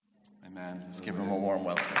Amen. Let's give him a warm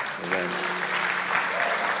welcome. Amen.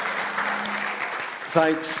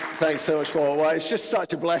 Thanks so much, Paul. Well, it's just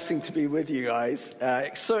such a blessing to be with you guys.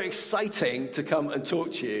 It's so exciting to come and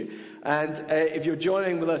talk to you. And if you're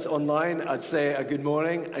joining with us online, I'd say a good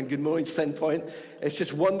morning and good morning to Sendpoint. It's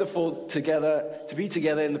just wonderful to be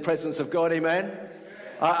together in the presence of God. Amen.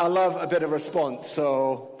 I love a bit of response,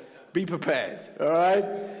 so be prepared. All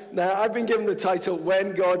right. Now, I've been given the title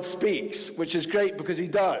 "When God Speaks," which is great because He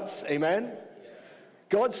does. Amen.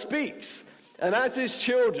 God speaks. And as his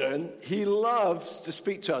children, he loves to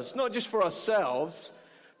speak to us, not just for ourselves,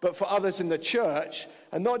 but for others in the church,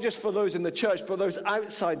 and not just for those in the church, but those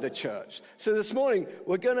outside the church. So this morning,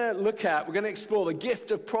 we're going to explore the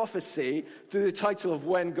gift of prophecy through the title of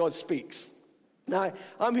When God Speaks. Now,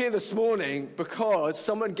 I'm here this morning because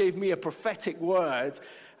someone gave me a prophetic word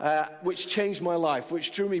which changed my life,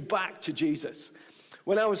 which drew me back to Jesus.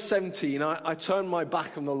 When I was 17, I turned my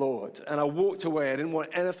back on the Lord, and I walked away. I didn't want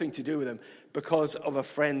anything to do with him because of a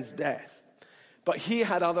friend's death. But he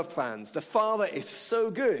had other plans. The Father is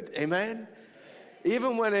so good, amen?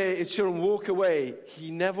 Even when his children walk away,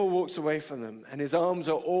 he never walks away from them, and his arms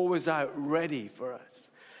are always out ready for us.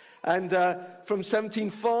 And from 17,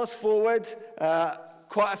 fast forward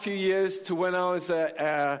quite a few years to when I was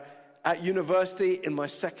at university in my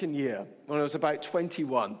second year, when I was about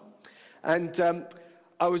 21. And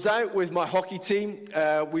I was out with my hockey team.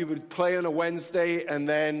 We would play on a Wednesday, and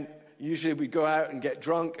then usually we'd go out and get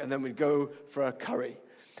drunk, and then we'd go for a curry.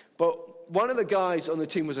 But one of the guys on the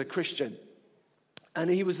team was a Christian, and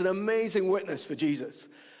he was an amazing witness for Jesus.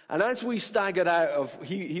 And as we staggered out of,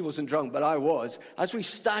 he wasn't drunk, but I was, as we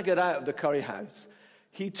staggered out of the curry house,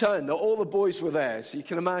 he turned, all the boys were there, so you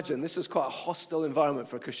can imagine, this is quite a hostile environment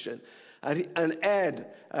for a Christian. And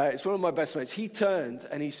Ed, it's one of my best mates, he turned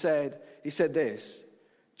and he said this: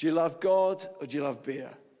 "Do you love God or do you love beer?"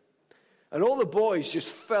 And all the boys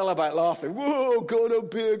just fell about laughing. Whoa, God or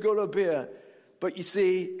beer, God or beer. But you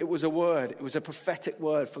see, it was a word. It was a prophetic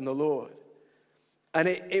word from the Lord. And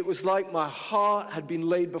it was like my heart had been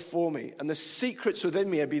laid before me, and the secrets within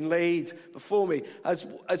me had been laid before me.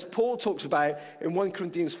 As Paul talks about in 1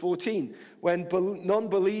 Corinthians 14, when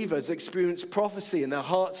non-believers experience prophecy and their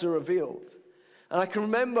hearts are revealed. And I can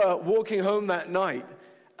remember walking home that night,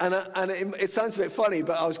 and it sounds a bit funny,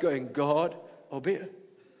 but I was going, God or beer?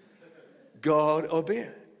 God or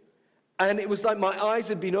beer? And it was like my eyes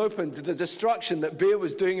had been opened to the destruction that beer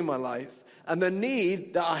was doing in my life, and the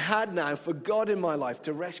need that I had now for God in my life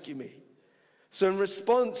to rescue me. So in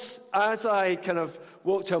response, as I kind of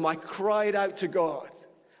walked home, I cried out to God.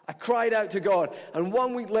 I cried out to God. And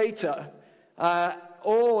 1 week later,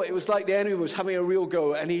 it was like the enemy was having a real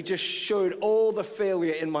go, and he just showed all the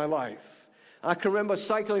failure in my life. I can remember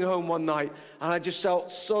cycling home one night, and I just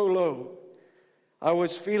felt so low. I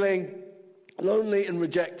was feeling lonely and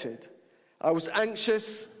rejected. I was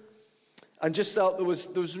anxious and just felt there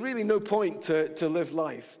was really no point to live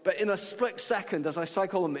life. But in a split second, as I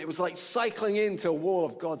cycled home, it was like cycling into a wall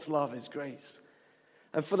of God's love, His grace.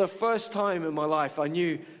 And for the first time in my life, I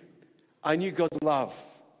knew God's love.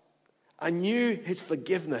 I knew His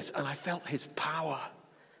forgiveness, and I felt His power.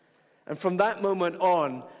 And from that moment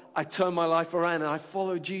on, I turned my life around and I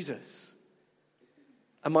followed Jesus.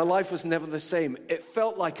 And my life was never the same. It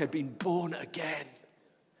felt like I'd been born again.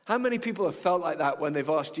 How many people have felt like that when they've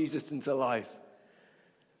asked Jesus into life?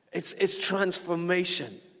 It's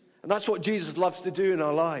transformation. And that's what Jesus loves to do in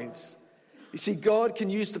our lives. You see, God can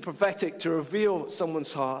use the prophetic to reveal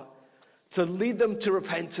someone's heart, to lead them to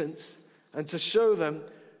repentance, and to show them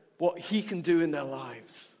what He can do in their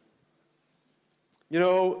lives. You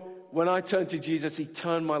know, when I turned to Jesus, He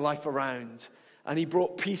turned my life around, and He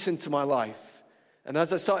brought peace into my life. And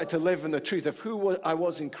as I started to live in the truth of who I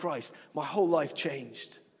was in Christ, my whole life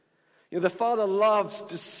changed. You know, the Father loves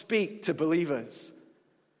to speak to believers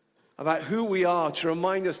about who we are, to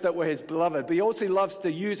remind us that we're His beloved. But He also loves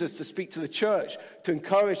to use us to speak to the church, to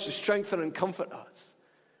encourage, to strengthen, and comfort us.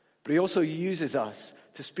 But He also uses us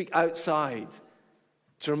to speak outside,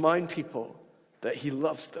 to remind people that He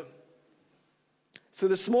loves them. So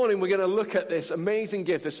this morning, we're going to look at this amazing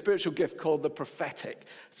gift, a spiritual gift called the prophetic.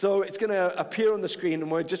 So it's going to appear on the screen, and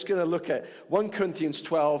we're just going to look at 1 Corinthians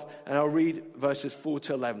 12, and I'll read verses 4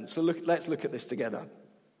 to 11. So let's look at this together.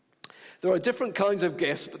 There are different kinds of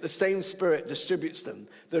gifts, but the same Spirit distributes them.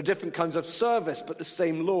 There are different kinds of service, but the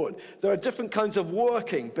same Lord. There are different kinds of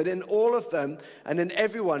working, but in all of them and in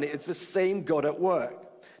everyone, it's the same God at work.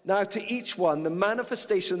 Now to each one, the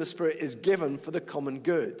manifestation of the Spirit is given for the common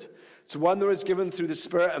good. To one there is given through the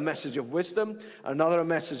Spirit a message of wisdom, another a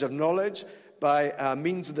message of knowledge, by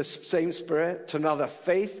means of the same Spirit, to another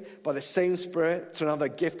faith by the same Spirit, to another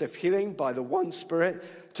gift of healing by the one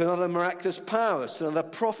Spirit, to another miraculous powers, to another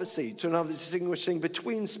prophecy, to another distinguishing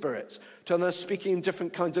between spirits, to another speaking in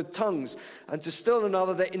different kinds of tongues, and to still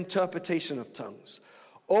another the interpretation of tongues.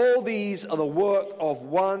 All these are the work of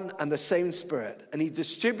one and the same Spirit, and he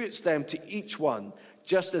distributes them to each one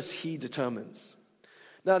just as he determines.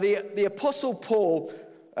 Now, the Apostle Paul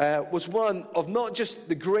was one of not just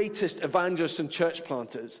the greatest evangelists and church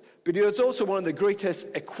planters, but he was also one of the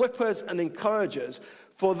greatest equippers and encouragers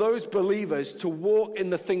for those believers to walk in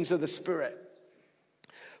the things of the Spirit.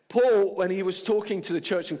 Paul, when he was talking to the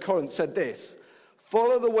church in Corinth, said this: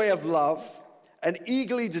 "Follow the way of love and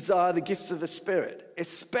eagerly desire the gifts of the Spirit,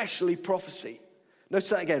 especially prophecy." Notice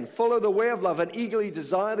that again. Follow the way of love and eagerly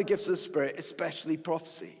desire the gifts of the Spirit, especially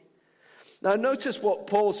prophecy. Now notice what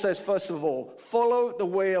Paul says first of all. Follow the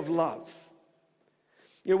way of love.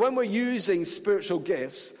 You know, when we're using spiritual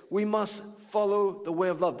gifts, we must follow the way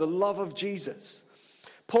of love, the love of Jesus.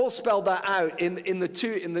 Paul spelled that out in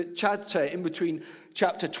the chapter in between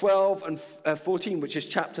chapter 12 and 14, which is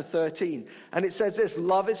chapter 13. And it says this: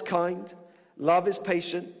 love is kind, love is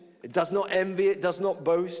patient, it does not envy, it does not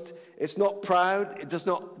boast, it's not proud, it does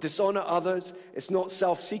not dishonor others, it's not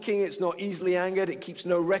self-seeking, it's not easily angered, it keeps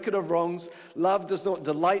no record of wrongs. Love does not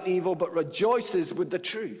delight in evil, but rejoices with the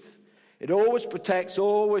truth. It always protects,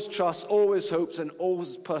 always trusts, always hopes, and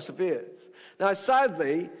always perseveres. Now,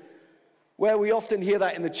 sadly, where we often hear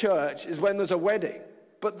that in the church is when there's a wedding.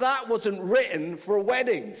 But that wasn't written for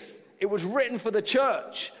weddings. It was written for the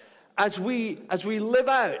church. As we live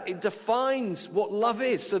out, it defines what love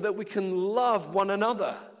is so that we can love one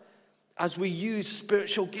another as we use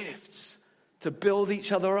spiritual gifts to build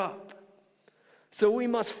each other up. So we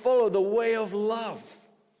must follow the way of love.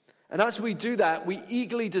 And as we do that, we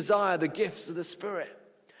eagerly desire the gifts of the Spirit.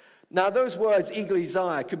 Now, those words, eagerly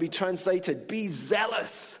desire, could be translated, be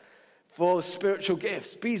zealous for spiritual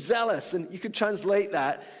gifts. Be zealous. And you could translate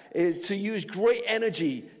that to use great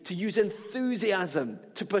energy, to use enthusiasm,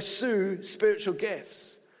 to pursue spiritual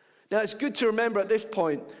gifts. Now, it's good to remember at this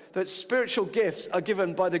point that spiritual gifts are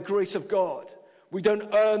given by the grace of God. We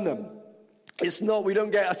don't earn them. It's not, we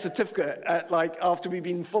don't get a certificate after we've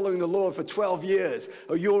been following the Lord for 12 years,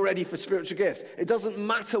 or you're ready for spiritual gifts. It doesn't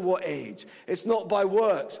matter what age. It's not by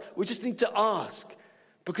works. We just need to ask,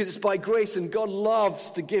 because it's by grace, and God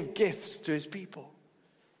loves to give gifts to his people.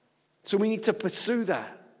 So we need to pursue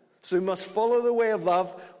that. So we must follow the way of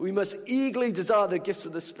love. We must eagerly desire the gifts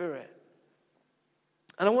of the Spirit.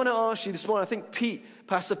 And I want to ask you this morning, I think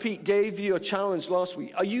Pastor Pete gave you a challenge last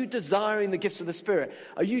week. Are you desiring the gifts of the Spirit?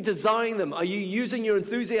 Are you desiring them? Are you using your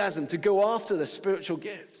enthusiasm to go after the spiritual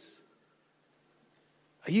gifts?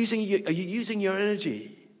 Are you using your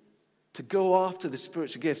energy to go after the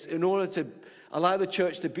spiritual gifts in order to allow the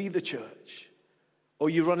church to be the church? Or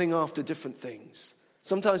are you running after different things?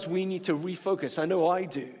 Sometimes we need to refocus. I know I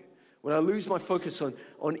do. When I lose my focus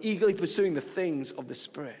on eagerly pursuing the things of the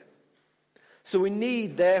Spirit. So we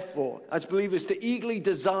need, therefore, as believers, to eagerly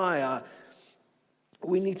desire,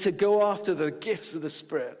 we need to go after the gifts of the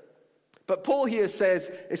Spirit. But Paul here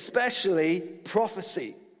says, especially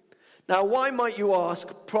prophecy. Now, why might you ask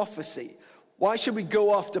prophecy? Why should we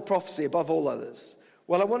go after prophecy above all others?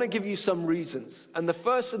 Well, I want to give you some reasons. And the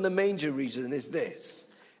first and the major reason is this.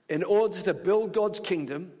 In order to build God's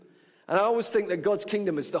kingdom, and I always think that God's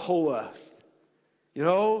kingdom is the whole earth. You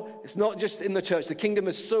know, it's not just in the church. The kingdom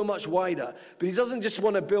is so much wider. But he doesn't just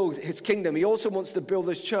want to build his kingdom. He also wants to build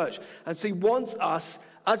his church. And so he wants us,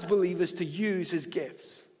 as believers, to use his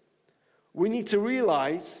gifts. We need to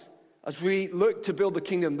realize, as we look to build the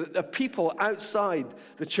kingdom, that the people outside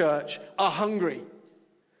the church are hungry.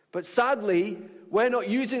 But sadly, we're not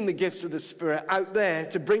using the gifts of the Spirit out there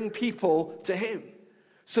to bring people to him.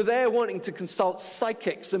 So they're wanting to consult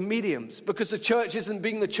psychics and mediums because the church isn't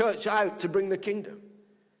being the church out to bring the kingdom.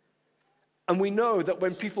 And we know that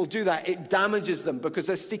when people do that, it damages them because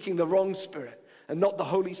they're seeking the wrong Spirit and not the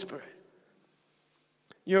Holy Spirit.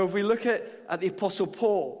 You know, if we look at the Apostle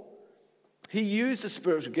Paul, he used the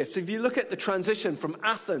spiritual gifts. If you look at the transition from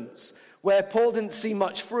Athens, where Paul didn't see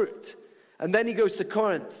much fruit, and then he goes to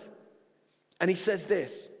Corinth, and he says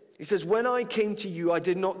this. He says, when I came to you, I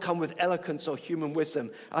did not come with eloquence or human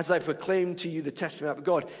wisdom, as I proclaimed to you the testimony of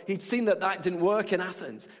God. He'd seen that didn't work in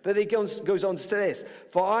Athens. But he goes on to say this,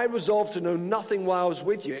 for I resolved to know nothing while I was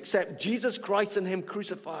with you, except Jesus Christ and him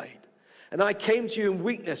crucified. And I came to you in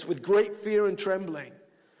weakness, with great fear and trembling.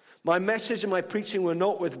 My message and my preaching were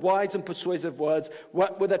not with wise and persuasive words,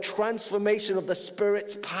 but with a transformation of the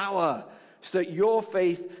Spirit's power, so that your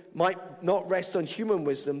faith might not rest on human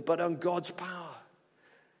wisdom, but on God's power.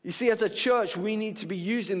 You see, as a church, we need to be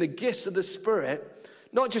using the gifts of the Spirit,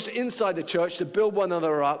 not just inside the church to build one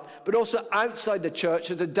another up, but also outside the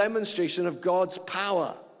church as a demonstration of God's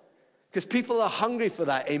power. Because people are hungry for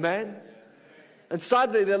that, amen? And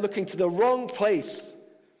sadly, they're looking to the wrong place.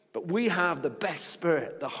 But we have the best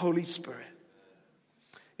Spirit, the Holy Spirit.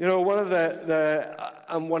 You know, one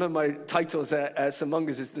of my titles at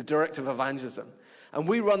Samungers is the Director of Evangelism. And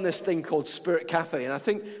we run this thing called Spirit Cafe. And I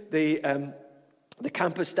think the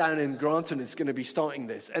campus down in Granton is going to be starting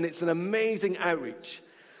this. And it's an amazing outreach.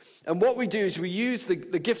 And what we do is we use the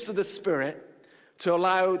gifts of the Spirit to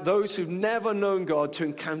allow those who've never known God to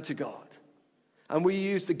encounter God. And we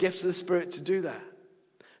use the gifts of the Spirit to do that.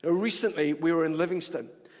 Now, recently, we were in Livingston.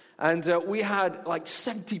 And we had like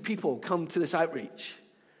 70 people come to this outreach.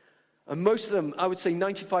 And most of them, I would say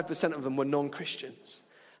 95% of them were non-Christians.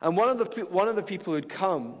 And one of the people who'd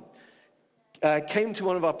come came to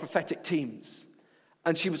one of our prophetic teams.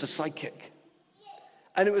 And she was a psychic.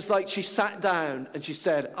 And it was like she sat down and she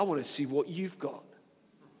said, I want to see what you've got.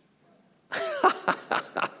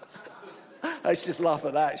 Let's just laugh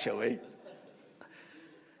at that, shall we?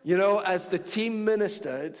 You know, as the team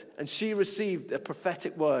ministered and she received a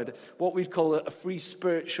prophetic word, what we'd call a free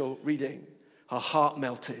spiritual reading, her heart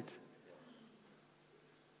melted.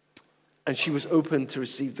 And she was open to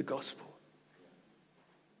receive the gospel.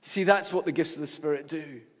 See, that's what the gifts of the Spirit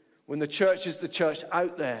do. When the church is the church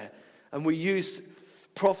out there and we use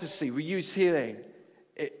prophecy, we use healing,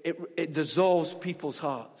 it dissolves people's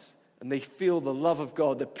hearts. And they feel the love of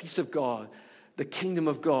God, the peace of God, the kingdom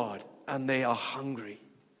of God, and they are hungry.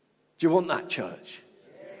 Do you want that, church?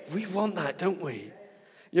 We want that, don't we?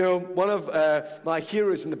 You know, one of my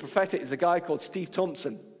heroes in the prophetic is a guy called Steve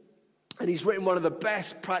Thompson. And he's written one of the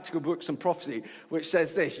best practical books on prophecy, which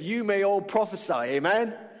says this: you may all prophesy,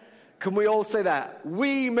 amen? Can we all say that?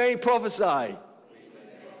 We may prophesy.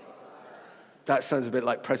 That sounds a bit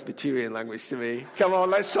like Presbyterian language to me. Come on,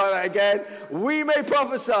 let's try that again. We may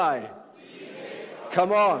prophesy.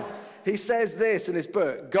 Come on. He says this in his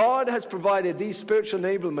book: God has provided these spiritual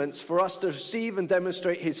enablements for us to receive and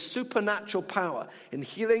demonstrate his supernatural power in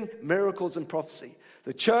healing, miracles, and prophecy.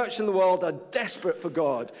 The church and the world are desperate for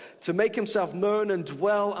God to make himself known and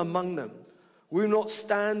dwell among them. We will not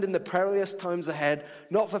stand in the perilous times ahead,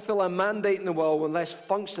 not fulfill our mandate in the world unless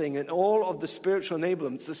functioning in all of the spiritual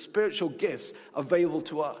enablements, the spiritual gifts available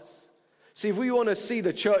to us. See, if we want to see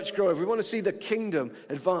the church grow, if we want to see the kingdom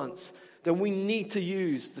advance, then we need to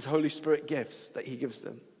use the Holy Spirit gifts that he gives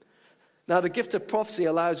them. Now, the gift of prophecy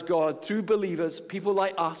allows God, through believers, people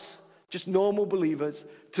like us, just normal believers,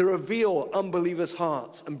 to reveal unbelievers'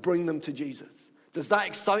 hearts and bring them to Jesus. Does that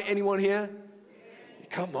excite anyone here?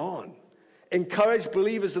 Come on. Encourage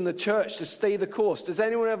believers in the church to stay the course. Does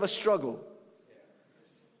anyone ever struggle?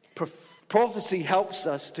 Prophecy helps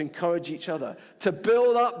us to encourage each other, to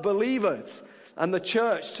build up believers and the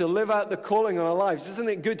church to live out the calling on our lives. Isn't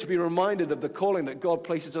it good to be reminded of the calling that God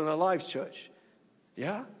places on our lives, church?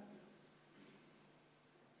 Yeah?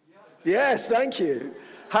 Yes, thank you.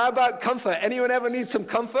 How about comfort? Anyone ever need some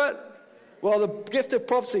comfort? Well, the gift of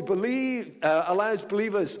prophecy allows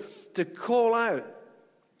believers to call out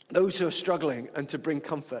those who are struggling and to bring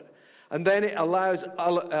comfort. And then it allows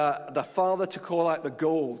the Father to call out the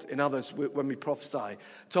gold in others when we prophesy,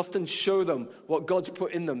 to often show them what God's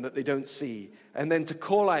put in them that they don't see, and then to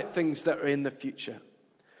call out things that are in the future.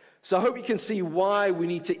 So I hope you can see why we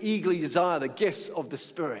need to eagerly desire the gifts of the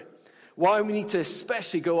Spirit, why we need to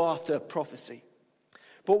especially go after prophecy.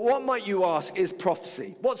 But what might you ask is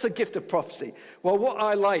prophecy? What's the gift of prophecy? Well, what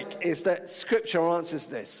I like is that Scripture answers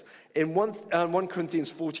this. In 1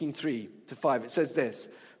 Corinthians 14:3-5, it says this: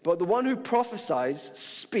 but the one who prophesies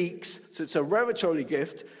speaks, so it's a revelatory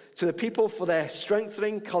gift, to the people for their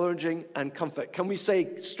strengthening, encouraging, and comfort. Can we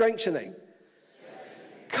say strengthening?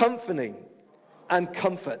 Comforting and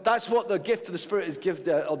comfort. That's what the gift of the Spirit is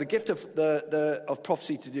given, or the gift of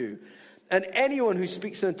prophecy to do. And anyone who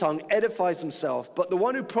speaks in a tongue edifies himself, but the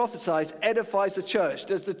one who prophesies edifies the church.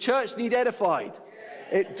 Does the church need edified?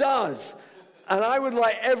 It does. And I would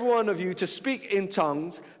like every one of you to speak in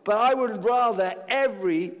tongues, but I would rather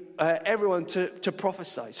everyone to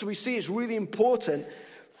prophesy. So we see it's really important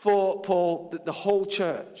for Paul, the whole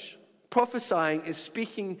church. Prophesying is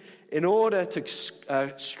speaking in order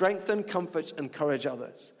to strengthen, comfort, and encourage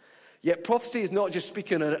others. Yet prophecy is not just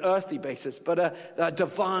speaking on an earthly basis, but a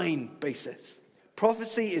divine basis.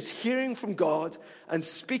 Prophecy is hearing from God and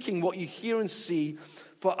speaking what you hear and see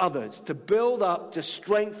for others, to build up, to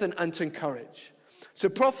strengthen, and to encourage. So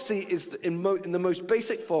prophecy is, in the most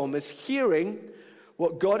basic form, is hearing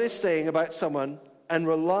what God is saying about someone and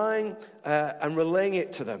relaying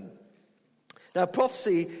it to them. Now,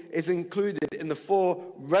 prophecy is included in the 4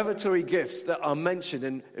 revelatory gifts that are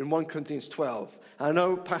mentioned in 1 Corinthians 12. I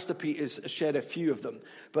know Pastor Pete has shared a few of them,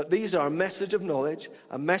 but these are a message of knowledge,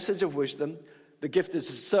 a message of wisdom, the gift of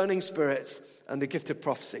discerning spirits, and the gift of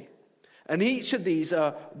prophecy. And each of these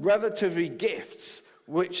are revelatory gifts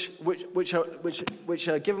which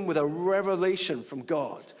are given with a revelation from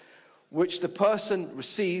God, which the person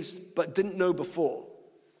receives but didn't know before.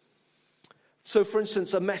 So, for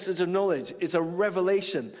instance, a message of knowledge is a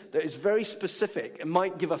revelation that is very specific. It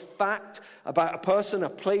might give a fact about a person, a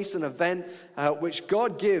place, an event, which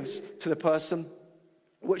God gives to the person,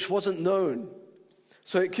 which wasn't known.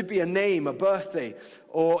 So it could be a name, a birthday,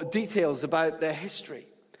 or details about their history.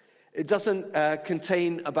 It doesn't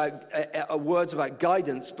contain words about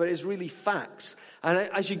guidance, but it's really facts. And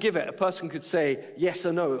as you give it, a person could say yes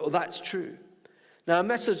or no, or that's true. Now, a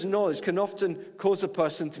message of knowledge can often cause a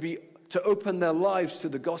person to open their lives to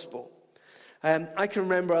the gospel. I can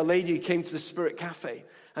remember a lady who came to the Spirit Cafe,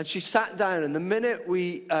 and she sat down, and the minute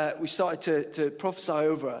we started to prophesy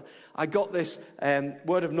over her, I got this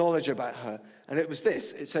word of knowledge about her, and it was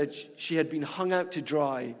this. It said she had been hung out to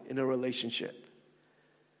dry in a relationship.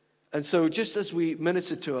 And so just as we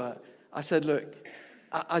ministered to her, I said, look,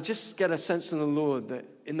 I just get a sense from the Lord that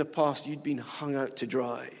in the past you'd been hung out to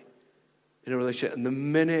dry in a relationship. And the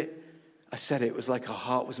minute I said it, it was like her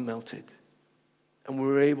heart was melted. And we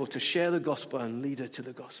were able to share the gospel and lead her to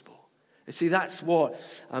the gospel. You see, that's what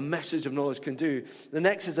a message of knowledge can do. The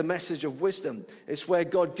next is a message of wisdom. It's where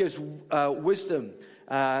God gives wisdom,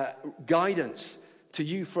 guidance to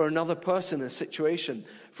you for another person in a situation.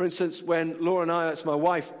 For instance, when Laura and I, that's my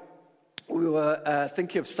wife, we were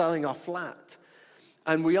thinking of selling our flat.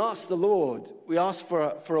 And we asked the Lord, we asked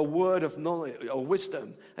for a word of knowledge or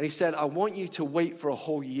wisdom. And he said, I want you to wait for a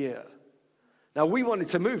whole year. Now, we wanted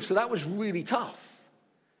to move, so that was really tough.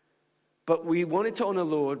 But we wanted to honor the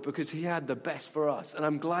Lord because he had the best for us. And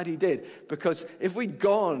I'm glad he did. Because if we'd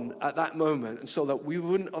gone at that moment and saw that, we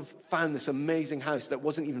wouldn't have found this amazing house that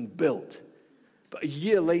wasn't even built. But a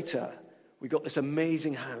year later, we got this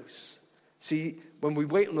amazing house. See, when we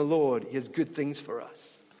wait on the Lord, he has good things for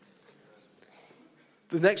us.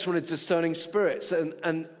 The next one is discerning spirits.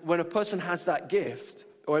 And when a person has that gift,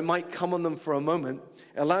 or it might come on them for a moment,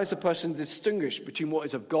 it allows a person to distinguish between what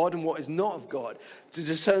is of God and what is not of God, to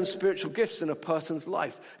discern spiritual gifts in a person's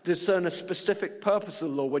life, discern a specific purpose of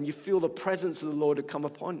the Lord when you feel the presence of the Lord to come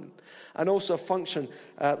upon them, and also function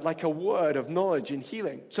like a word of knowledge and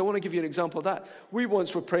healing. So I want to give you an example of that. We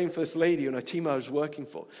once were praying for this lady on a team I was working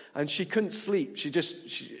for, and she couldn't sleep.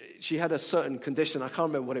 She had a certain condition. I can't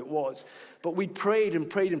remember what it was. But we prayed and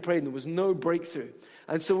prayed and prayed, and there was no breakthrough.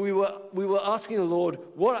 And so we were asking the Lord,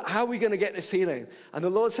 how are we going to get this healing? And the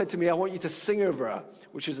Lord said to me, I want you to sing over her,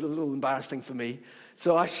 which is a little embarrassing for me.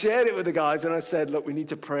 So I shared it with the guys, and I said, look, we need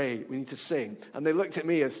to pray. We need to sing. And they looked at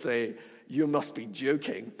me and say, you must be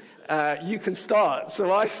joking. You can start.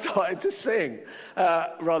 So I started to sing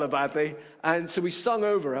rather badly. And so we sung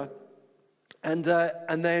over her. And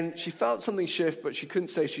then she felt something shift, but she couldn't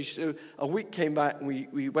say. So a week came back, and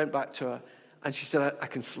we went back to her, and she said, I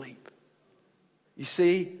can sleep. You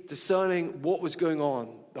see, discerning what was going on,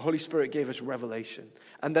 the Holy Spirit gave us revelation.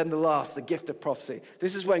 And then the last, the gift of prophecy.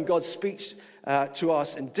 This is when God speaks to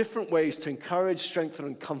us in different ways to encourage, strengthen,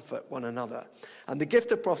 and comfort one another. And the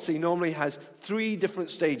gift of prophecy normally has 3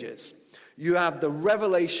 different stages. You have the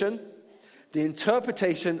revelation, the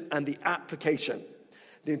interpretation, and the application.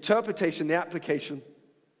 The interpretation, the application.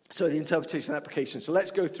 So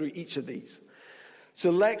let's go through each of these. So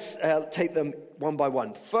let's take them one by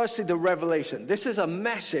one. Firstly, the revelation. This is a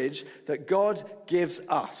message that God gives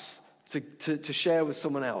us to share with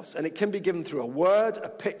someone else. And it can be given through a word, a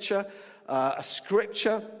picture, a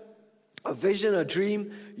scripture, a vision, a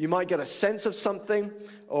dream. You might get a sense of something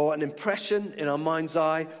or an impression in our mind's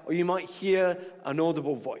eye, or you might hear an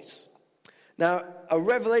audible voice. Now, a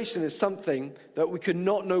revelation is something that we could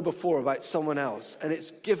not know before about someone else, and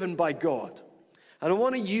it's given by God. And I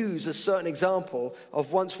want to use a certain example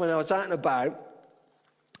of once when I was out and about,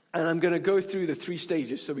 and I'm going to go through the 3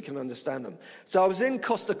 stages so we can understand them. So I was in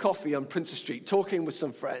Costa Coffee on Princess Street talking with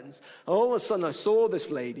some friends, and all of a sudden I saw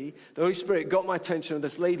this lady. The Holy Spirit got my attention of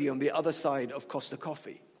this lady on the other side of Costa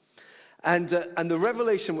Coffee. And the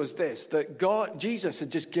revelation was this, that Jesus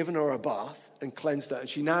had just given her a bath and cleansed her, and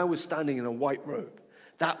she now was standing in a white robe.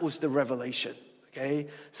 That was the revelation, okay?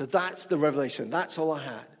 So that's the revelation. That's all I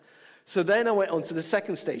had. So then I went on to the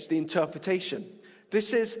second stage, the interpretation.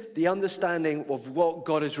 This is the understanding of what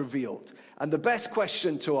God has revealed. And the best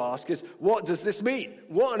question to ask is, what does this mean?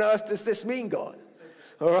 What on earth does this mean, God?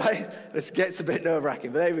 All right? This gets a bit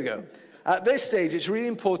nerve-wracking, but there we go. At this stage, it's really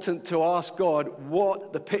important to ask God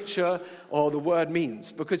what the picture or the word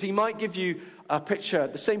means, because he might give you a picture,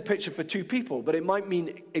 the same picture for two people, but it might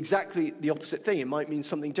mean exactly the opposite thing. It might mean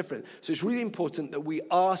something different. So it's really important that we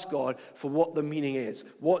ask God for what the meaning is.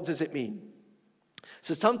 What does it mean?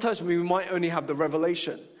 So sometimes we might only have the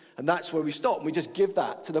revelation, and that's where we stop. And we just give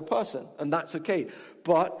that to the person, and that's okay.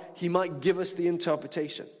 But he might give us the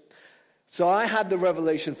interpretation. So I had the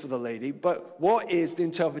revelation for the lady, but what is the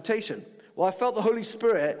interpretation? Well, I felt the Holy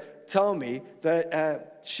Spirit tell me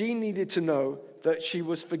that she needed to know that she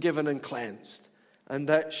was forgiven and cleansed, and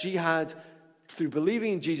that she had, through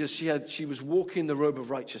believing in Jesus, she was walking the robe of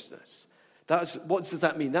righteousness. What does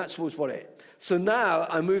that mean? That was what it. So now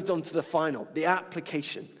I moved on to the final, the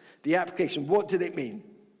application. The application, what did it mean?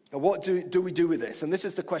 What do we do with this? And this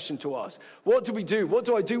is the question to ask. What do we do? What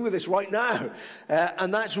do I do with this right now?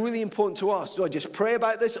 And that's really important to ask. Do I just pray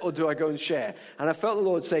about this, or do I go and share? And I felt the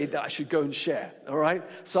Lord say that I should go and share, all right?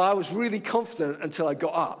 So I was really confident until I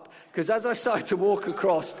got up. Because as I started to walk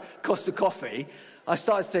across Costa Coffee, I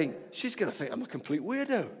started to think, she's going to think I'm a complete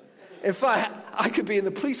weirdo. In fact, I could be in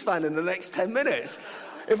the police van in the next 10 minutes.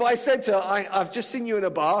 If I said to her, I've just seen you in a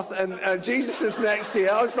bath and Jesus is next to you,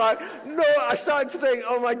 I was like, no, I started to think,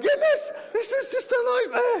 oh my goodness, this is just a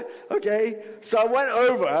nightmare. Okay, so I went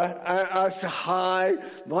over and I said, hi,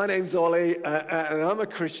 my name's Ollie and I'm a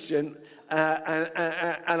Christian.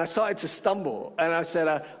 And I started to stumble. And I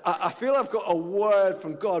said, I feel I've got a word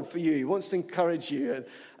from God for you. He wants to encourage you.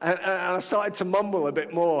 And I started to mumble a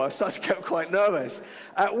bit more. I started to get quite nervous.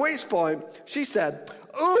 At which point, she said,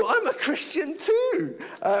 oh, I'm a Christian too.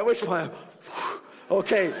 At which point,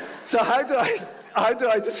 okay, so how do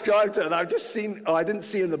I describe to her that I've just seen, I didn't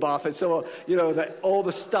see her in the bath. I saw, that all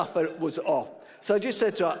the stuff was off. So I just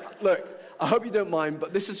said to her, look, I hope you don't mind,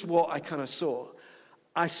 but this is what I kind of saw.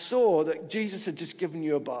 I saw that Jesus had just given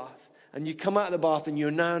you a bath, and you come out of the bath and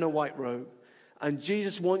you're now in a white robe, and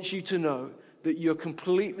Jesus wants you to know that you're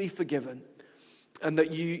completely forgiven, and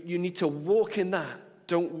that you need to walk in that.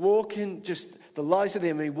 Don't walk in just the lies of the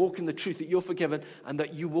enemy, walk in the truth that you're forgiven, and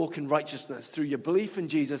that you walk in righteousness through your belief in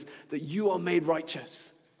Jesus, that you are made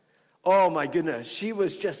righteous. Oh my goodness, she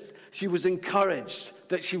was encouraged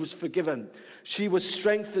that she was forgiven. She was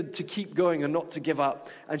strengthened to keep going and not to give up.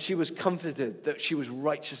 And she was comforted that she was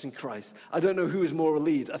righteous in Christ. I don't know who was more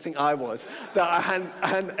relieved. I think I was, that I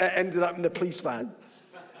hadn't ended up in the police van.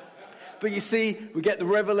 But you see, we get the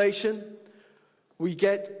revelation, we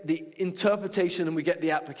get the interpretation, and we get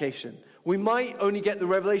the application. We might only get the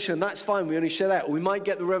revelation, that's fine, we only share that. Or we might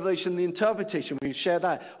get the revelation and the interpretation, we share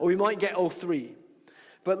that. Or we might get all three.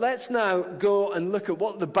 But let's now go and look at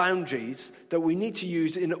what the boundaries that we need to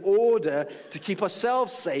use in order to keep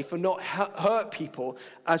ourselves safe and not hurt people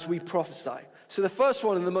as we prophesy. So the first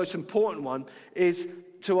one and the most important one is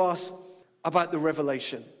to ask about the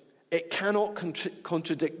revelation. It cannot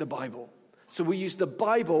contradict the Bible. So we use the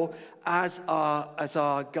Bible as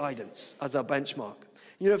our guidance, as our benchmark.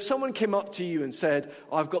 If someone came up to you and said,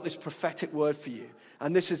 I've got this prophetic word for you,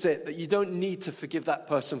 and this is it, that you don't need to forgive that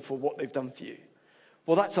person for what they've done for you.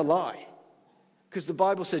 Well, that's a lie. Because the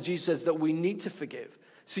Bible says, Jesus says that we need to forgive.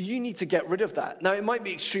 So you need to get rid of that. Now, it might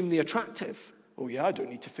be extremely attractive. Oh, yeah, I don't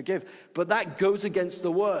need to forgive. But that goes against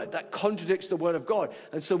the word. That contradicts the word of God.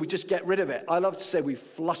 And so we just get rid of it. I love to say we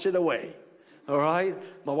flush it away. All right?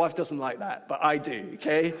 My wife doesn't like that, but I do,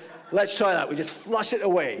 okay? Let's try that. We just flush it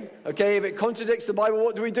away. Okay? If it contradicts the Bible,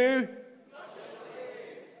 what do we do?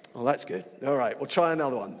 Oh, that's good. All right, we'll try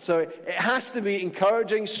another one. So it has to be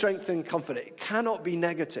encouraging, strengthening, comforting. It cannot be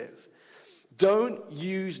negative. Don't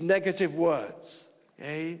use negative words.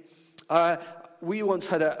 Okay? We once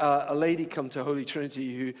had a lady come to Holy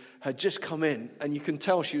Trinity who had just come in, and you can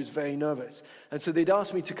tell she was very nervous. And so they'd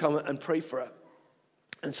asked me to come and pray for her.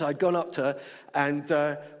 And so I'd gone up to her, and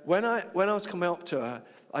when I was coming up to her,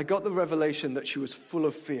 I got the revelation that she was full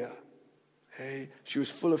of fear. Okay? She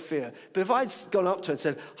was full of fear. But if I'd gone up to her and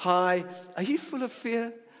said, hi, are you full of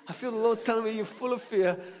fear? I feel the Lord's telling me you're full of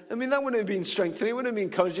fear. I mean, that wouldn't have been strengthening. It wouldn't have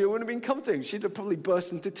been encouraging. It wouldn't have been comforting. She'd have probably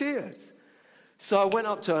burst into tears. So I went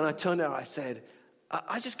up to her and I turned to her. I said,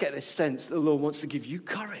 I just get this sense that the Lord wants to give you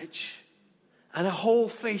courage. And her whole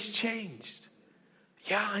face changed.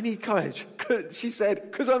 Yeah, I need courage. She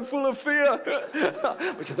said, because I'm full of fear,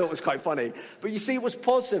 which I thought was quite funny. But you see, it was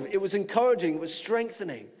positive. It was encouraging. It was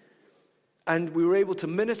strengthening. And we were able to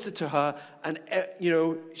minister to her, and,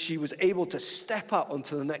 she was able to step up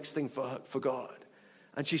onto the next thing for God.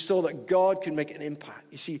 And she saw that God could make an impact.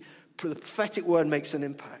 You see, the prophetic word makes an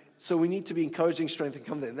impact. So we need to be encouraging, strength, and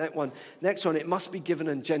comfort. Next one, it must be given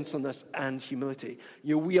in gentleness and humility.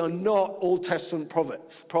 We are not Old Testament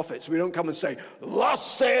prophets. We don't come and say, "Thus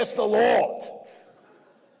saith the Lord."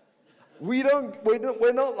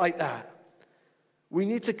 We're not like that. We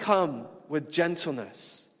need to come with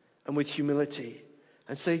gentleness and with humility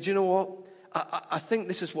and say, "Do you know what? I think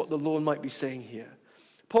this is what the Lord might be saying here."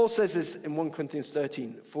 Paul says this in 1 Corinthians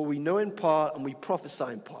 13, "For we know in part and we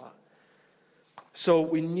prophesy in part." So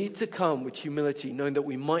we need to come with humility, knowing that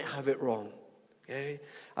we might have it wrong. Okay?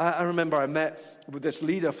 I remember I met with this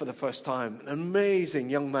leader for the first time, an amazing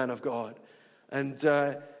young man of God. And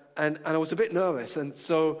I was a bit nervous. And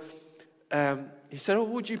so he said, "Oh,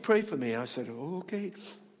 would you pray for me?" And I said, "Oh, okay."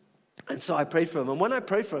 And so I prayed for him. And when I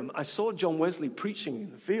prayed for him, I saw John Wesley preaching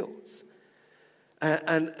in the fields. I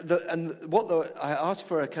asked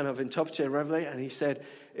for a kind of interpreter and revelator, and he said,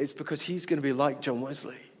 "It's because he's going to be like John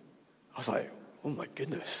Wesley." I was like, "Oh my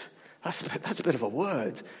goodness, that's a bit of a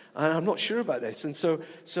word, and I'm not sure about this." And so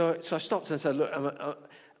I stopped and said, "Look,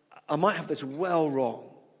 I might have this well wrong,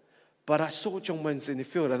 but I saw John Wesley in the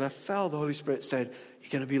field, and I felt the Holy Spirit said, 'You're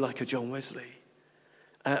going to be like a John Wesley.'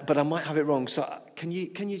 But I might have it wrong. So can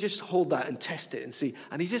you just hold that and test it and see?"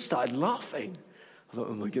 And he just started laughing. I thought,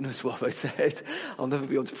 "Oh my goodness, what have I said? I'll never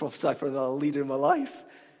be able to prophesy for another leader in my life."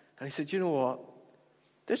 And he said, "You know what?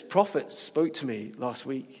 This prophet spoke to me last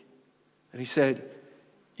week. And he said,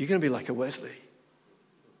 'You're going to be like a Wesley.'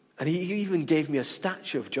 And he even gave me a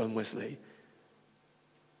statue of John Wesley.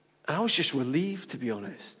 And I was just relieved, to be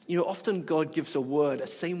honest. Often God gives a word, a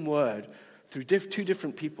same word, through two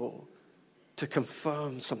different people to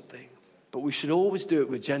confirm something. But we should always do it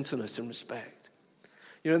with gentleness and respect.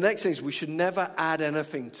 The next thing is we should never add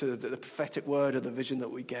anything to the prophetic word or the vision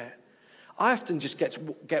that we get. I often just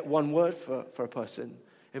get one word for a person.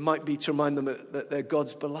 It might be to remind them that they're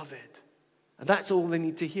God's beloved. And that's all they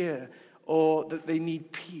need to hear, or that they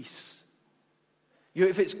need peace.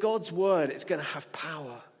 If it's God's word, it's going to have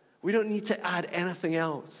power. We don't need to add anything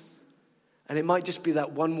else. And it might just be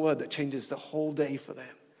that one word that changes the whole day for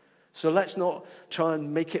them. So let's not try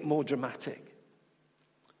and make it more dramatic.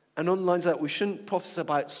 And on lines like that, we shouldn't prophesy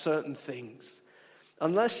about certain things.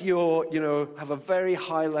 Unless have a very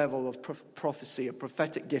high level of prophecy, a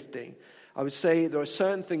prophetic gifting, I would say there are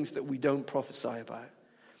certain things that we don't prophesy about.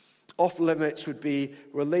 Off limits would be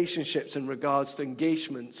relationships in regards to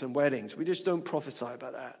engagements and weddings. We just don't prophesy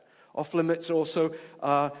about that. Off limits are also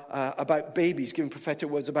about babies, giving prophetic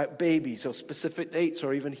words about babies or specific dates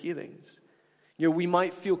or even healings. We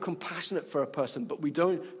might feel compassionate for a person, but we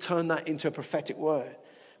don't turn that into a prophetic word.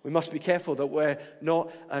 We must be careful that we're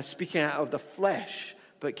not speaking out of the flesh,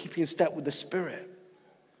 but keeping in step with the Spirit.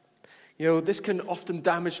 This can often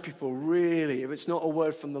damage people, really, if it's not a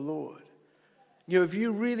word from the Lord. If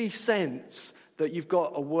you really sense that you've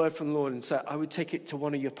got a word from the Lord and say, I would take it to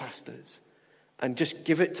one of your pastors and just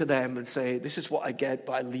give it to them and say, "This is what I get,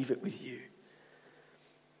 but I leave it with you."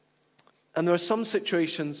 And there are some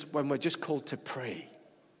situations when we're just called to pray.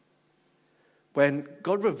 When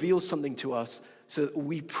God reveals something to us so that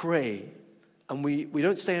we pray and we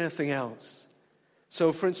don't say anything else.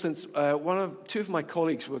 So, for instance, two of my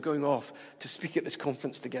colleagues were going off to speak at this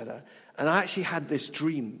conference together. And I actually had this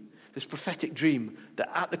dream, this prophetic dream, that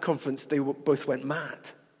at the conference they both went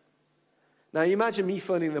mad. Now, you imagine me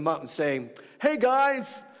phoning them up and saying, "Hey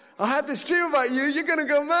guys, I had this dream about you, you're going to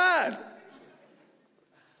go mad."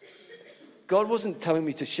 God wasn't telling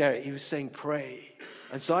me to share it, he was saying pray.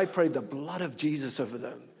 And so I prayed the blood of Jesus over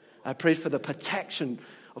them. I prayed for the protection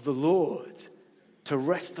of the Lord to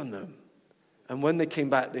rest on them. And when they came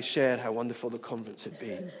back, they shared how wonderful the conference had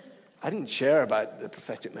been. I didn't share about the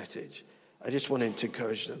prophetic message. I just wanted to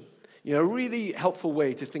encourage them. A really helpful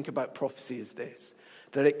way to think about prophecy is this,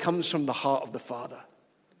 that it comes from the heart of the Father.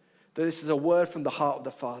 That this is a word from the heart of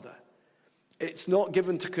the Father. It's not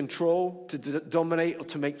given to control, to dominate, or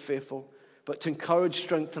to make fearful, but to encourage,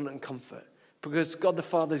 strengthen, and comfort. Because God the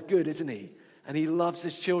Father is good, isn't he? And he loves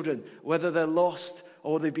his children, whether they're lost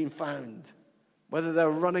or they've been found. Whether they're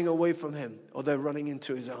running away from him or they're running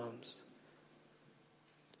into his arms.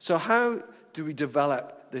 So how do we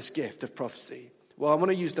develop this gift of prophecy? Well, I want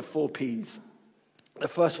to use the 4 P's. The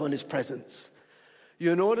first one is presence.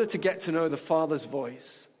 In order to get to know the Father's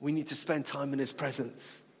voice, we need to spend time in his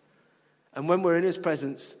presence. And when we're in his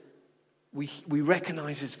presence, we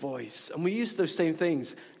recognize his voice. And we use those same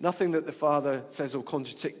things. Nothing that the Father says will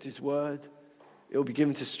contradict his word. It will be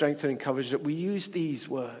given to strengthen and encourage that we use these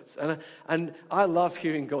words. And I love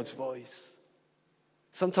hearing God's voice.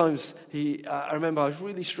 Sometimes I remember I was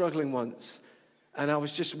really struggling once, and I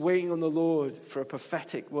was just waiting on the Lord for a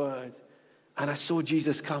prophetic word. And I saw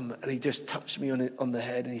Jesus come, and he just touched me on the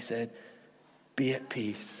head, and he said, be at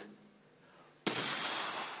peace. You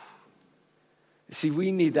see,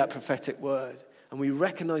 we need that prophetic word, and we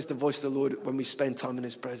recognize the voice of the Lord when we spend time in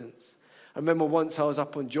his presence. I remember once I was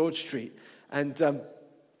up on George Street, and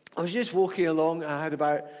I was just walking along. I had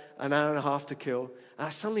about an hour and a half to kill, and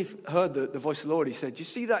I suddenly heard the voice of the Lord. He said, do you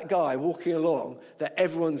see that guy walking along that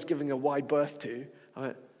everyone's giving a wide berth to? I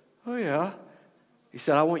went, oh yeah. He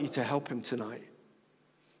said, I want you to help him tonight.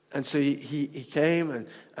 And so he came,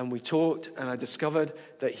 and we talked, and I discovered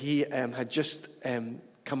that he had just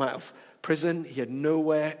come out of prison. He had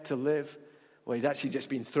nowhere to live. Well, he'd actually just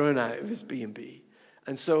been thrown out of his B&B.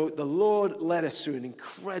 And so the Lord led us through an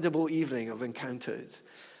incredible evening of encounters.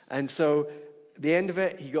 And so at the end of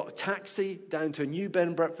it, he got a taxi down to a new bed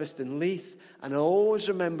and breakfast in Leith. And I always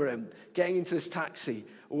remember him getting into this taxi,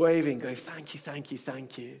 waving, going, thank you, thank you,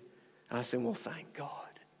 thank you. And I said, well, thank God.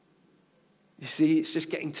 You see, it's just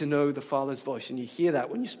getting to know the Father's voice. And you hear that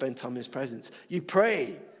when you spend time in his presence. You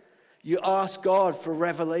pray. You ask God for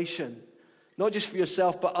revelation. Not just for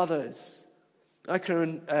yourself, but others.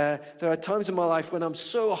 There are times in my life when I'm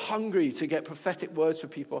so hungry to get prophetic words for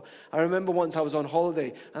people. I remember once I was on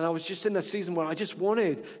holiday, and I was just in a season where I just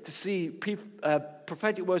wanted to see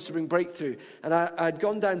prophetic words to bring breakthrough. And I'd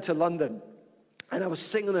gone down to London, and I was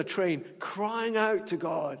sitting on a train, crying out to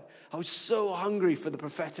God. I was so hungry for the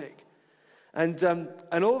prophetic. And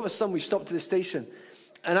all of a sudden, we stopped at the station.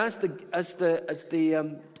 And as the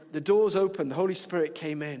doors opened, the Holy Spirit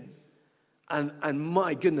came in. And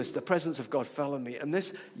my goodness, the presence of God fell on me. And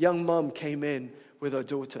this young mom came in with her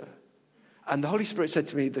daughter. And the Holy Spirit said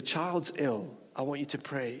to me, the child's ill. I want you to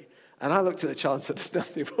pray. And I looked at the child and said, there's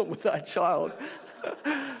nothing wrong with that child.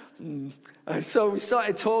 And so we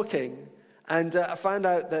started talking. And I found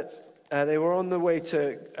out that they were on the way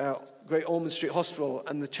to Great Ormond Street Hospital.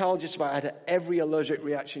 And the child just about had every allergic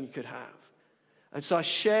reaction you could have. And so I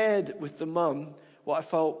shared with the mum what I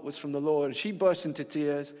felt was from the Lord. And she burst into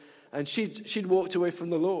tears. And she'd walked away from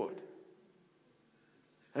the Lord.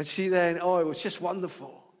 And she then, it was just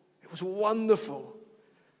wonderful. It was wonderful.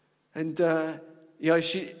 And,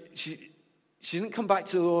 she didn't come back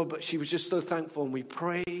to the Lord, but she was just so thankful. And we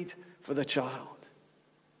prayed for the child.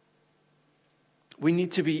 We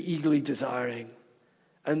need to be eagerly desiring.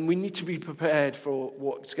 And we need to be prepared for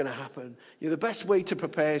what's going to happen. The best way to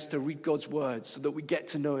prepare is to read God's word so that we get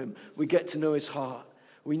to know him. We get to know his heart.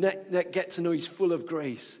 We get to know he's full of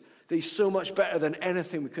grace. That he's so much better than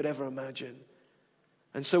anything we could ever imagine.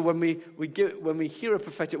 And so when we hear a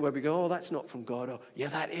prophetic word, we go, that's not from God. Oh, yeah,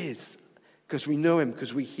 that is. Because we know him,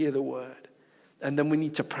 because we hear the word. And then we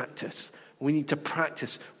need to practice. We need to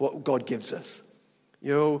practice what God gives us.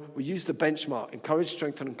 We use the benchmark, encourage,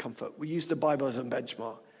 strengthen, and comfort. We use the Bible as a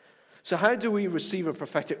benchmark. So how do we receive a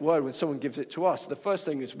prophetic word when someone gives it to us? The first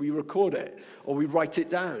thing is we record it, or we write it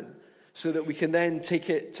down, so that we can then take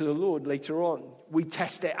it to the Lord later on. We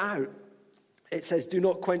test it out. It says, do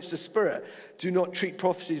not quench the spirit. Do not treat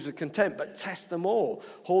prophecies with contempt, but test them all.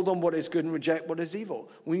 Hold on what is good and reject what is evil.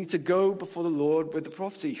 We need to go before the Lord with the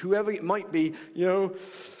prophecy. Whoever it might be,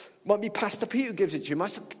 might be Pastor Pete who gives it to you.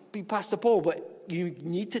 Might be Pastor Paul, but you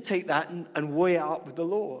need to take that and weigh it up with the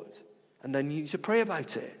Lord. And then you need to pray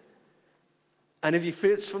about it. And if you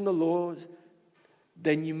feel it's from the Lord,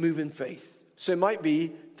 then you move in faith. So it might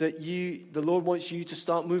be that the Lord wants you to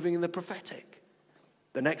start moving in the prophetic.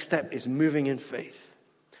 The next step is moving in faith.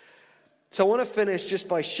 So I want to finish just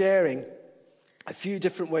by sharing a few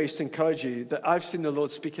different ways to encourage you that I've seen the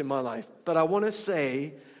Lord speak in my life. But I want to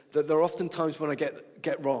say that there are often times when I get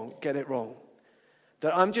it wrong.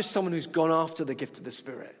 That I'm just someone who's gone after the gift of the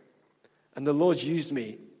Spirit. And the Lord's used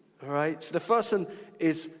me. All right? So the first one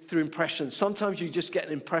is through impression. Sometimes you just get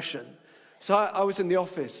an impression. So I was in the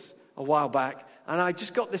office a while back, and I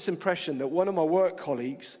just got this impression that one of my work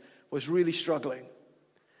colleagues was really struggling.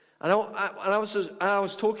 And I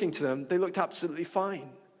was talking to them. They looked absolutely fine.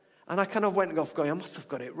 And I kind of went off going, I must have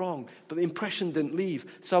got it wrong. But the impression didn't leave.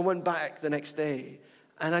 So I went back the next day.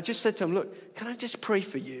 And I just said to him, look, can I just pray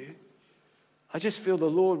for you? I just feel the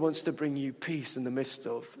Lord wants to bring you peace in the midst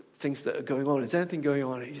of things that are going on. Is anything going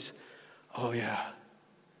on? And he's, oh yeah,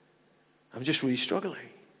 I'm just really struggling.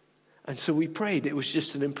 And so we prayed. It was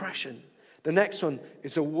just an impression. The next one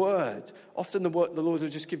is a word. Often the Lord will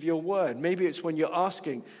just give you a word. Maybe it's when you're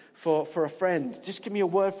asking for a friend. Just give me a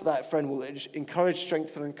word for that friend. Will encourage,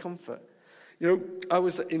 strengthen, and comfort. I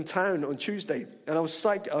was in town on Tuesday, and I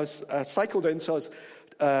cycled in, so I was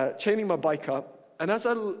chaining my bike up. And as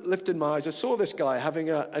I lifted my eyes, I saw this guy having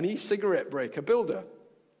an e-cigarette break, a builder.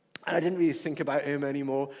 And I didn't really think about him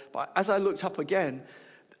anymore. But as I looked up again,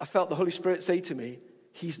 I felt the Holy Spirit say to me,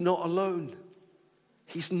 he's not alone.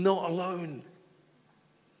 He's not alone.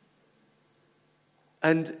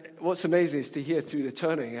 And what's amazing is to hear through the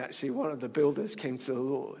turning, actually, one of the builders came to the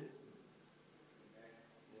Lord.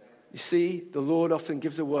 You see, the Lord often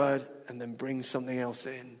gives a word and then brings something else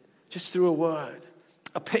in, just through a word,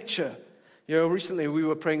 a picture. You know, recently we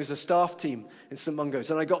were praying as a staff team in St.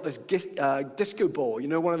 Mungo's, and I got this disco ball, you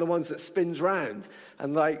know, one of the ones that spins round.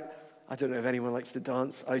 And like, I don't know if anyone likes to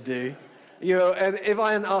dance. I do. You know, and if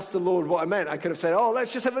I hadn't asked the Lord what I meant, I could have said, oh,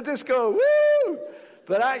 let's just have a disco, woo!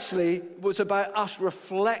 But actually, it was about us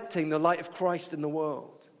reflecting the light of Christ in the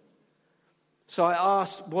world. So I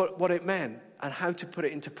asked what it meant and how to put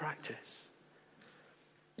it into practice.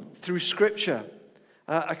 Through Scripture.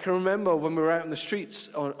 I can remember when we were out in the streets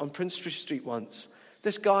on Prince Street once,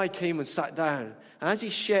 this guy came and sat down. And as he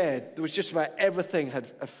shared, there was just about everything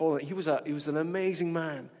had fallen. He was an amazing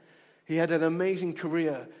man. He had an amazing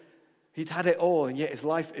career. He'd had it all, and yet his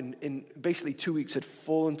life in basically 2 weeks had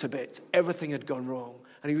fallen to bits. Everything had gone wrong.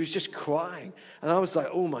 And he was just crying. And I was like,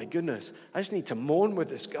 oh my goodness, I just need to mourn with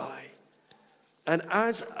this guy. And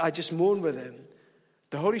as I just mourned with him,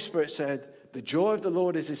 the Holy Spirit said, the joy of the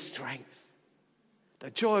Lord is his strength. The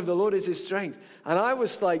joy of the Lord is his strength. And I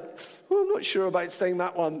was like, oh, I'm not sure about saying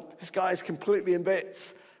that one. This guy is completely in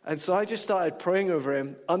bits. And so I just started praying over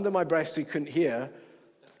him under my breath so he couldn't hear.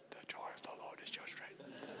 The joy of the Lord is your strength.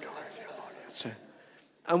 The joy of the Lord is your strength.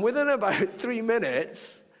 And within about 3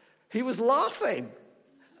 minutes, he was laughing.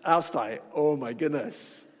 I was like, oh my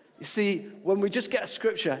goodness. You see, when we just get a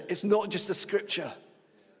scripture, it's not just a scripture,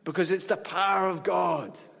 because it's the power of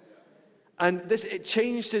God. And it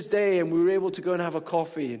changed his day, and we were able to go and have a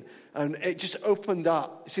coffee, and it just opened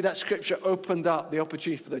up. See, that scripture opened up the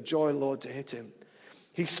opportunity for the joy of the Lord to hit him.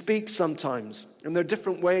 He speaks sometimes, and there are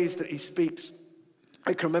different ways that he speaks.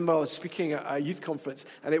 I can remember I was speaking at a youth conference,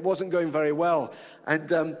 and it wasn't going very well.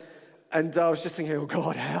 And I was just thinking, oh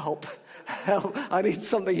God, help. I need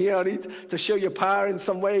something here. I need to show your power in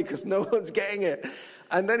some way, because no one's getting it.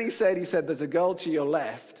 And then he said, there's a girl to your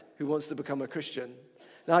left who wants to become a Christian.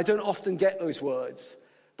 Now, I don't often get those words,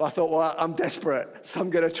 but I thought, well, I'm desperate, so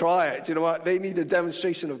I'm going to try it. Do you know what? They need a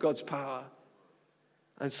demonstration of God's power.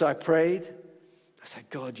 And so I prayed. I said,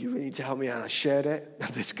 God, you really need to help me. And I shared it. And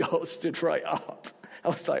this girl stood right up. I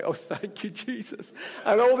was like, oh, thank you, Jesus.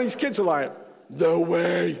 And all these kids were like, no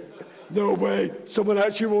way. No way. Someone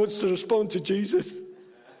actually wants to respond to Jesus.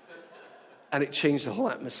 And it changed the whole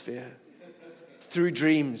atmosphere. Through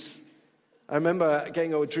dreams. I remember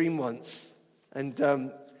getting a dream once. And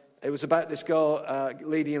it was about this girl,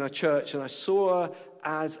 lady in our church, and I saw her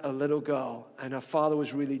as a little girl, and her father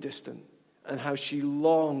was really distant, and how she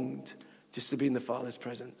longed just to be in the Father's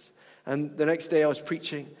presence. And the next day I was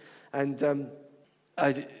preaching, and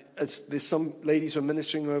as some ladies were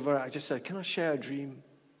ministering over, I just said, can I share a dream?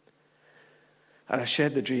 And I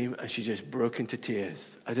shared the dream, and she just broke into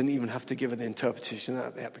tears. I didn't even have to give her the interpretation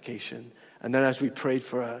of the application. And then as we prayed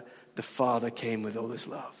for her, the Father came with all his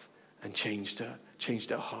love and changed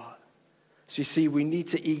her heart. So you see, we need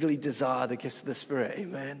to eagerly desire the gifts of the Spirit,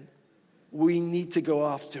 amen? We need to go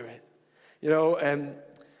after it. You know,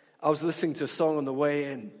 I was listening to a song on the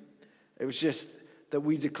way in. It was just that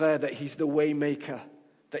we declare that he's the way maker,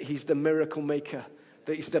 that he's the miracle maker,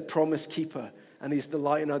 that he's the promise keeper, and he's the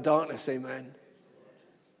light in our darkness, amen?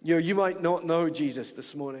 You know, you might not know Jesus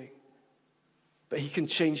this morning, but he can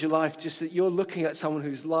change your life, just that you're looking at someone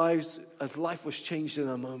whose life was changed in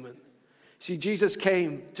a moment. See, Jesus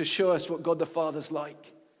came to show us what God the Father's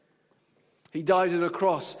like. He died on a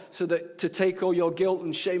cross so that to take all your guilt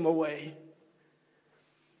and shame away.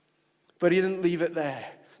 But he didn't leave it there,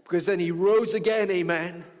 because then he rose again,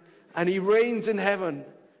 amen, and he reigns in heaven,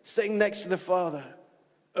 sitting next to the Father,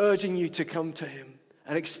 urging you to come to him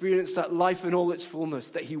and experience that life in all its fullness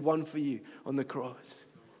that he won for you on the cross.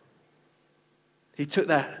 He took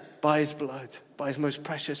that by his blood, by his most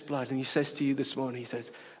precious blood, and he says to you this morning, he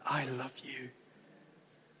says, I love you,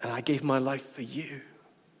 and I gave my life for you.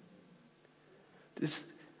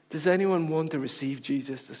 Does anyone want to receive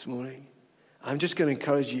Jesus this morning? I'm just going to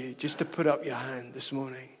encourage you just to put up your hand this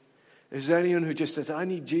morning. Is there anyone who just says, I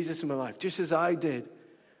need Jesus in my life, just as I did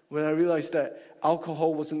when I realized that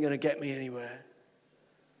alcohol wasn't going to get me anywhere?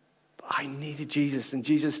 But I needed Jesus, and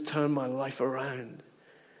Jesus turned my life around.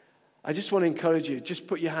 I just want to encourage you, just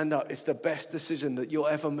put your hand up. It's the best decision that you'll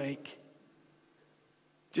ever make.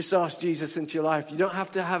 Just ask Jesus into your life. You don't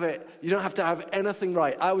have to have it. You don't have to have anything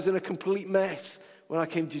right. I was in a complete mess when I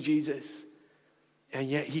came to Jesus. And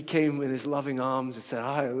yet he came in his loving arms and said,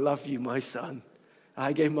 I love you, my son.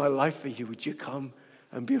 I gave my life for you. Would you come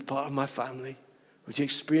and be a part of my family? Would you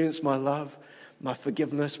experience my love, my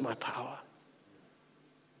forgiveness, my power?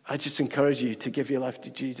 I just encourage you to give your life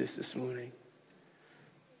to Jesus this morning.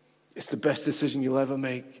 It's the best decision you'll ever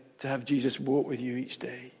make, to have Jesus walk with you each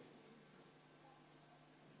day.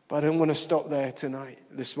 But I don't want to stop there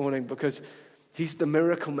this morning, because he's the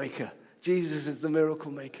miracle maker. Jesus is the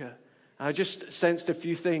miracle maker. I just sensed a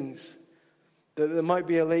few things. That there might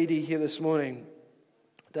be a lady here this morning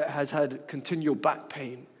that has had continual back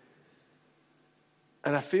pain.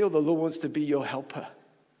 And I feel the Lord wants to be your helper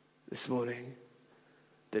this morning.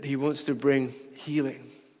 That he wants to bring healing.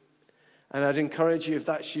 And I'd encourage you, if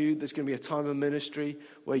that's you, there's going to be a time of ministry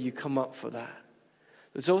where you come up for that.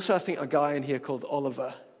 There's also, I think, a guy in here called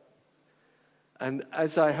Oliver. And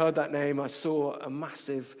as I heard that name, I saw a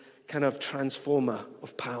massive kind of transformer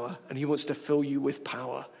of power. And he wants to fill you with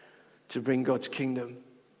power to bring God's kingdom.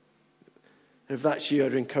 And if that's you,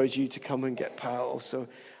 I'd encourage you to come and get power also.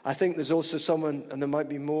 I think there's also someone, and there might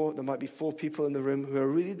be more, there might be 4 people in the room who are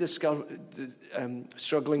really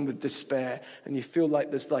struggling with despair. And you feel like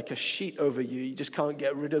there's like a sheet over you. You just can't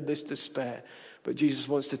get rid of this despair. But Jesus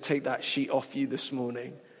wants to take that sheet off you this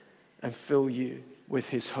morning and fill you with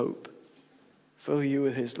his hope. Fill you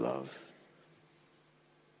with his love.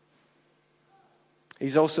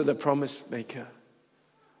 He's also the promise maker.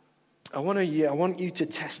 I want you to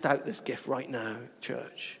test out this gift right now,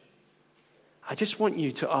 church. I just want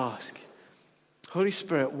you to ask, Holy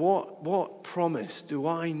Spirit, what promise do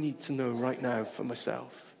I need to know right now for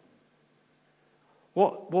myself?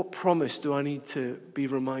 What promise do I need to be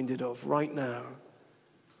reminded of right now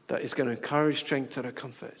that is going to encourage, strengthen, or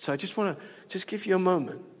comfort? So I just want to just give you a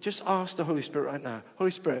moment. Just ask the Holy Spirit right now.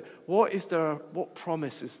 Holy Spirit, what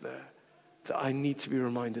promise is there that I need to be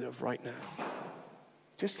reminded of right now?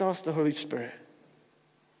 Just ask the Holy Spirit.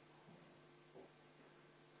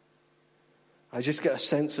 I just get a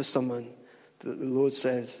sense for someone that the Lord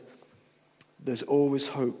says, there's always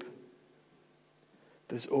hope.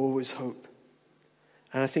 There's always hope.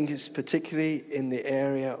 And I think it's particularly in the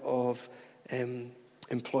area of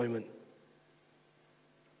employment.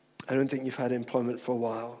 I don't think you've had employment for a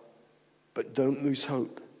while, but don't lose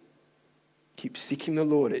hope. Keep seeking the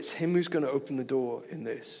Lord. It's him who's going to open the door in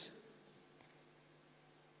this.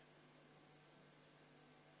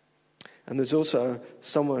 And there's also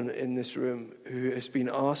someone in this room who has been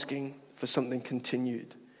asking for something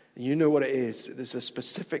continued. And you know what it is. There's a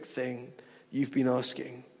specific thing you've been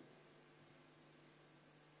asking.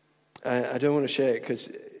 I don't want to share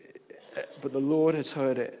it but the Lord has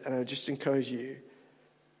heard it. And I just encourage you,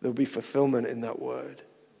 there'll be fulfillment in that word.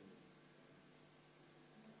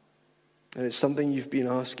 And it's something you've been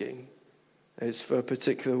asking. And it's for a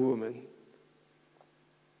particular woman.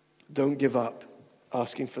 Don't give up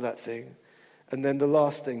asking for that thing. And then the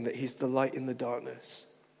last thing, that he's the light in the darkness.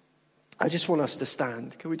 I just want us to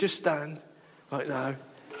stand. Can we just stand right now?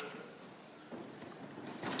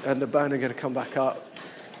 And the band are going to come back up.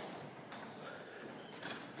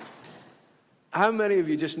 How many of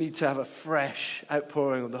you just need to have a fresh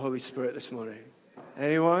outpouring of the Holy Spirit this morning?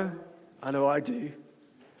 Anyone? I know I do.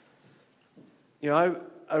 You know,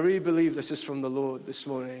 I really believe this is from the Lord this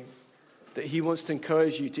morning, that he wants to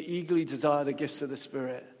encourage you to eagerly desire the gifts of the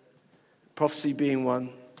Spirit, prophecy being one.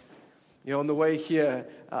 You know, on the way here,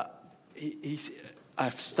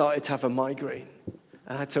 I've started to have a migraine,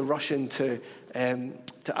 and I had to rush into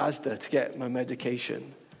to Asda to get my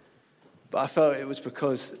medication. But I felt it was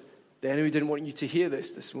because the enemy didn't want you to hear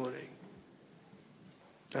this morning.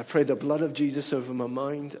 I prayed the blood of Jesus over my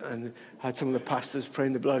mind, and had some of the pastors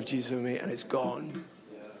praying the blood of Jesus over me, and it's gone.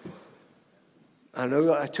 I know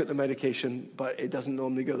that I took the medication, but it doesn't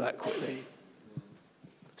normally go that quickly.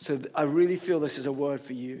 So I really feel this is a word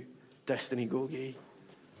for you, Destiny Gorgie,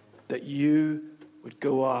 that you would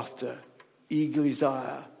go after, eagerly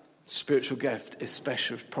desire spiritual gift,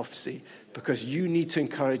 especially prophecy, because you need to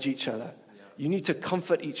encourage each other. You need to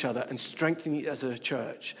comfort each other and strengthen each other as a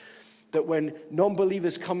church. That when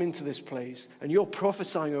non-believers come into this place and you're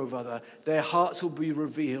prophesying over others, their hearts will be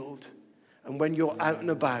revealed. And when you're out and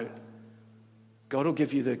about, God will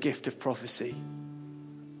give you the gift of prophecy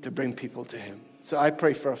to bring people to him. So I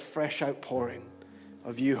pray for a fresh outpouring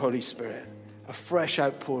of you, Holy Spirit. A fresh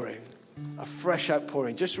outpouring. A fresh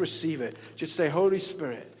outpouring. Just receive it. Just say, Holy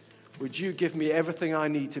Spirit, would you give me everything I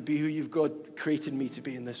need to be who you've God created me to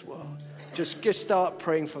be in this world? Just start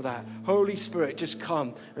praying for that. Holy Spirit, just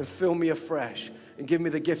come and fill me afresh and give me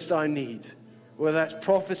the gifts I need. Whether that's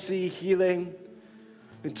prophecy, healing,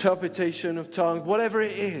 interpretation of tongues, whatever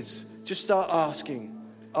it is, just start asking.